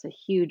so that's a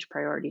huge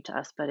priority to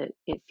us, but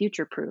it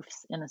future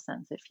proofs, in a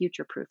sense, it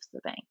future proofs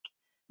the bank,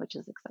 which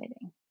is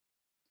exciting.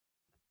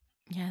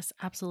 Yes,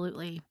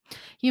 absolutely.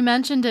 You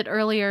mentioned it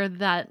earlier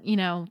that,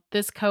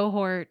 this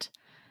cohort,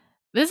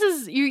 this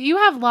is you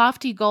have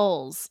lofty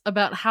goals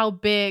about how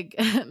big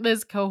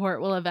this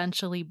cohort will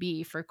eventually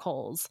be for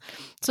Coles.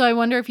 So I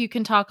wonder if you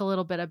can talk a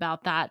little bit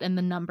about that and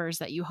the numbers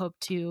that you hope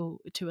to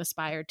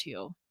aspire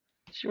to.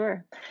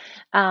 Sure.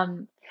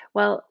 Um,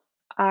 well,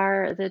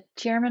 our the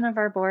chairman of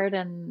our board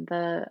and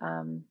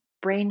the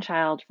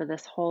brainchild for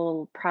this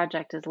whole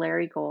project is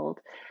Larry Gold.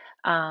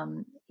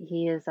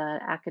 He is an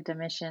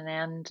academician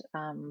and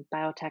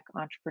biotech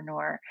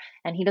entrepreneur,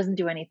 and he doesn't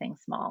do anything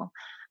small.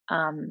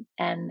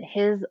 And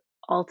his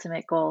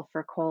ultimate goal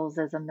for Coles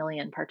is 1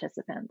 million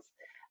participants.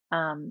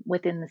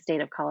 within the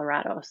state of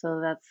Colorado. So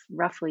that's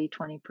roughly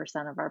 20%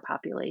 of our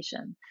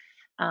population.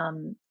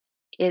 Um,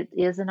 it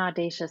is an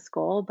audacious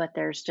goal, but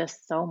there's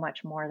just so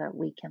much more that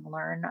we can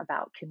learn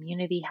about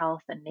community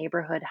health and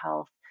neighborhood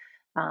health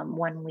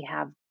when we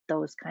have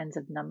those kinds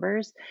of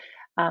numbers.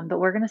 But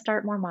we're going to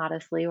start more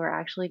modestly. We're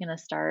actually going to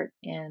start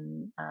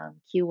in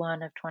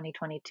Q1 of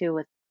 2022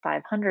 with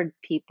 500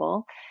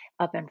 people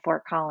up in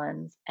Fort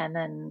Collins, and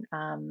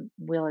then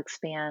we'll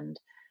expand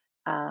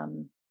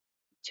um,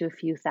 to a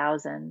few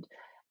thousand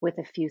with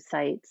a few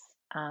sites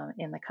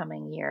in the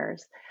coming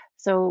years.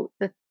 So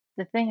the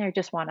thing I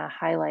just want to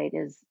highlight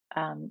is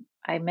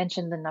I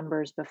mentioned the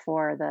numbers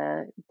before,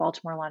 the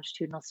Baltimore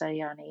Longitudinal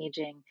Study on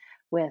Aging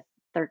with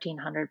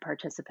 1,300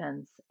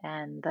 participants,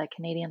 and the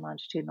Canadian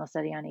Longitudinal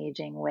Study on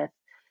Aging with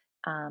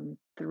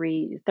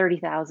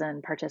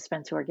 30,000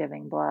 participants who are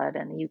giving blood,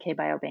 and the UK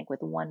Biobank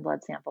with one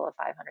blood sample of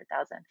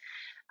 500,000.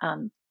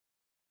 Um,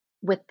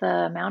 with the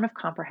amount of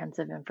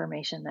comprehensive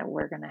information that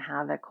we're going to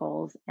have at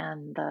Coles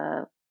and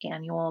the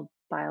annual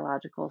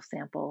biological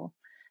sample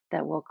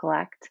that we'll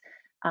collect,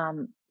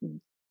 um,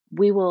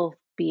 we will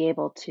be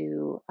able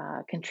to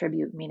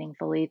contribute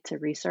meaningfully to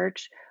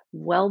research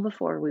well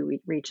before we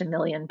reach a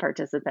million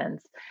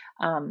participants.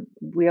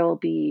 We'll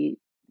be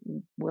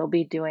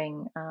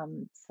doing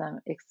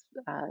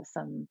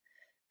some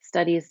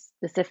studies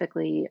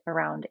specifically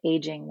around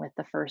aging with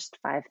the first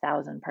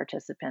 5,000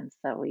 participants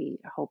that we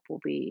hope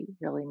will be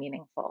really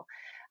meaningful.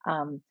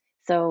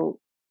 So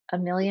a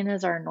million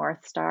is our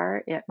North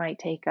Star. It might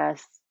take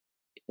us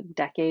a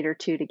decade or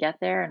two to get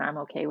there, and I'm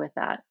okay with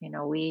that.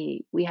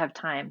 We have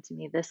time. To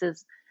me, this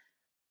is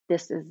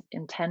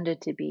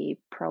intended to be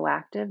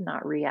proactive,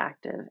 not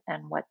reactive.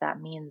 And what that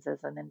means is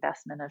an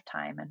investment of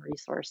time and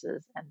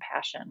resources and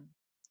passion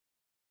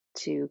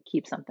to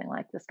keep something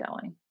like this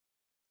going.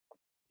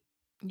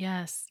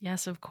 Yes,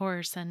 yes, of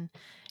course. And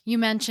you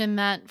mentioned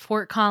that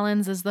Fort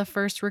Collins is the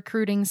first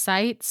recruiting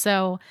site.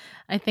 So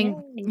I think,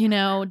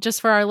 Yay.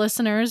 just for our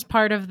listeners,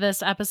 part of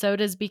this episode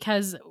is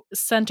because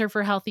Center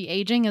for Healthy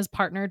Aging is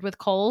partnered with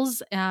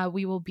Kohl's.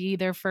 We will be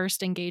their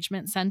first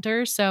engagement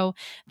center. So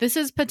this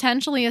is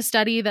potentially a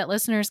study that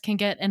listeners can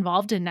get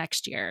involved in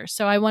next year.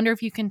 So I wonder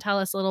if you can tell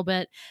us a little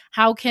bit,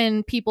 how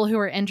can people who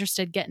are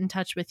interested get in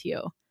touch with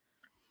you?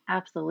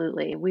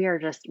 Absolutely. We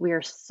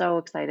are so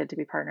excited to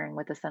be partnering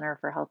with the Center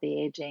for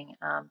Healthy Aging,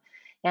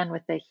 and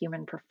with the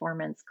Human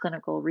Performance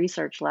Clinical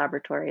Research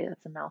Laboratory.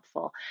 That's a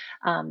mouthful.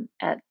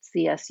 At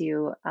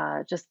CSU.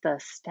 Just the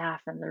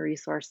staff and the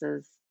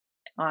resources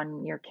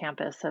on your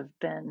campus have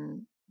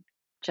been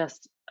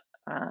just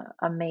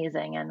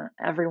amazing, and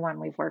everyone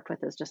we've worked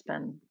with has just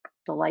been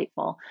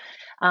delightful.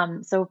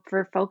 So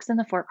for folks in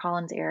the Fort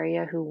Collins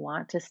area who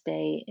want to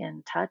stay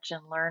in touch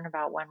and learn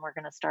about when we're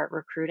going to start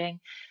recruiting,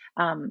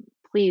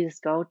 please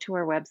go to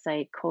our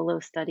website,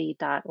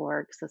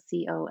 colostudy.org. So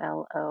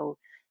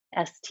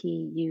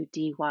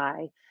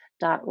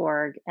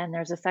COLOSTUDY.org. And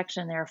there's a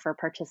section there for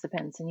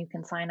participants, and you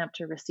can sign up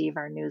to receive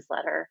our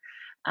newsletter.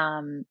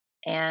 And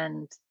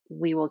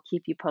we will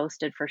keep you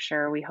posted for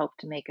sure. We hope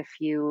to make a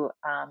few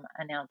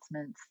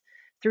announcements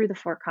through the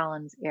Fort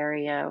Collins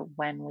area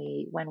when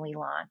we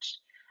launch,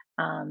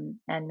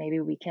 and maybe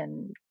we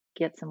can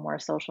get some more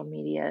social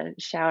media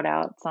shout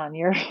outs on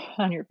your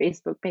on your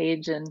Facebook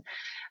page, and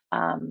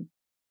um,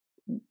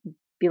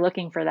 be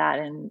looking for that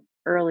in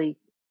early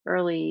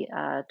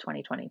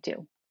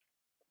 2022.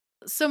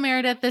 So,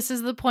 Meredith, this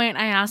is the point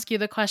I ask you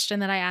the question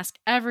that I ask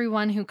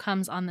everyone who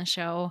comes on the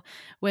show,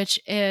 which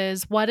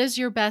is, what is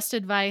your best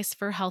advice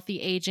for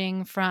healthy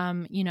aging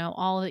from,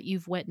 all that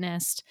you've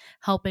witnessed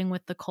helping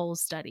with the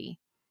Coles study?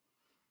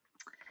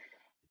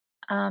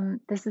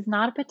 This is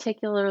not a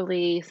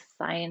particularly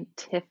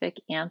scientific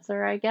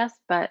answer, I guess,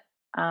 but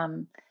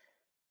um,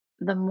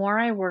 the more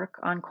I work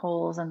on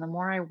Coles and the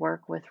more I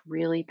work with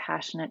really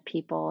passionate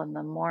people, and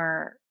the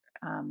more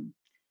um,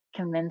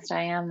 convinced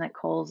I am that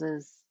Coles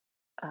is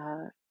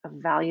a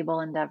valuable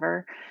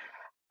endeavor,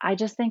 I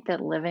just think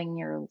that living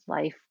your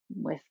life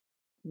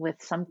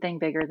with something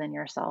bigger than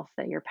yourself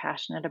that you're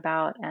passionate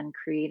about and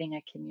creating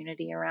a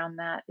community around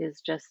that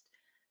is just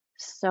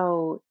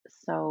so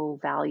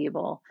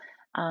valuable.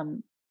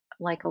 Um,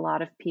 like a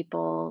lot of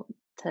people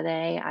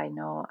today, I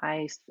know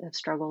have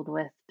struggled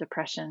with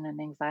depression and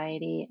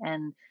anxiety,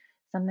 and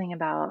something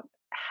about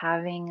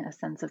having a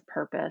sense of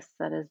purpose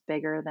that is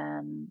bigger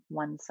than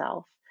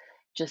oneself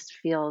just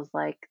feels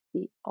like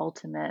the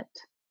ultimate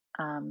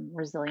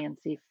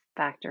resiliency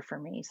factor for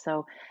me.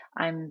 So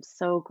I'm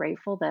so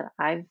grateful that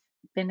I've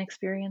been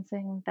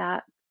experiencing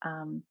that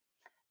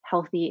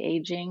healthy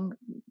aging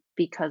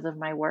because of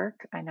my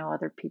work. I know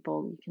other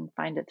people, you can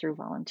find it through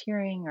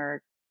volunteering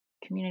or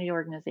community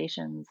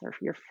organizations or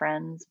your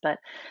friends, but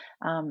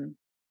um,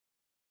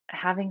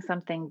 having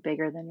something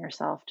bigger than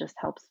yourself just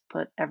helps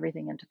put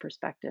everything into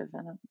perspective.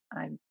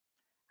 And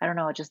I don't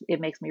know, it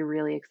makes me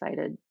really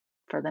excited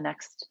for the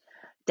next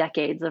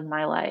decades of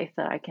my life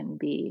that I can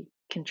be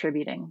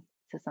contributing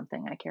to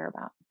something I care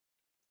about.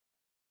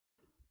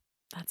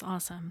 That's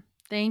awesome.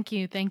 Thank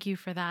you. Thank you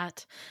for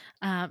that.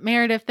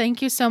 Meredith,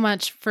 thank you so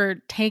much for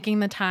taking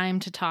the time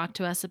to talk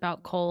to us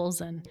about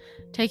coals and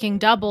taking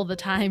double the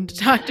time to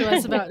talk to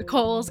us about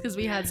coals because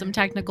we had some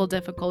technical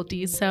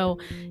difficulties. So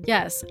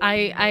yes,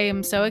 I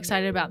am so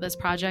excited about this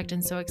project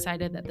and so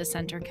excited that the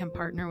center can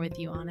partner with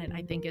you on it.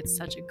 I think it's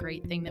such a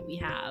great thing that we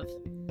have.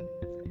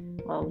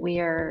 Well, we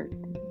are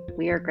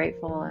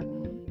grateful,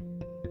 and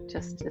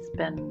just it's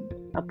been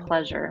a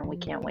pleasure, and we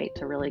can't wait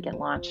to really get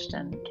launched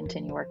and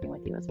continue working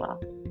with you as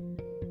well.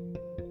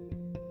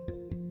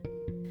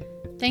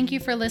 Thank you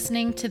for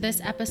listening to this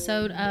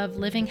episode of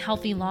Living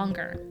Healthy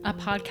Longer, a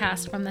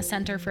podcast from the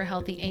Center for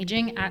Healthy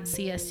Aging at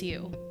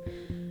CSU.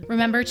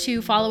 Remember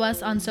to follow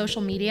us on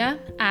social media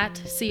at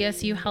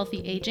CSU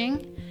Healthy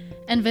Aging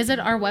and visit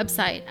our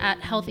website at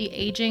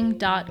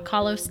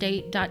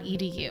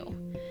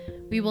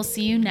healthyaging.colostate.edu. We will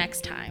see you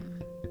next time.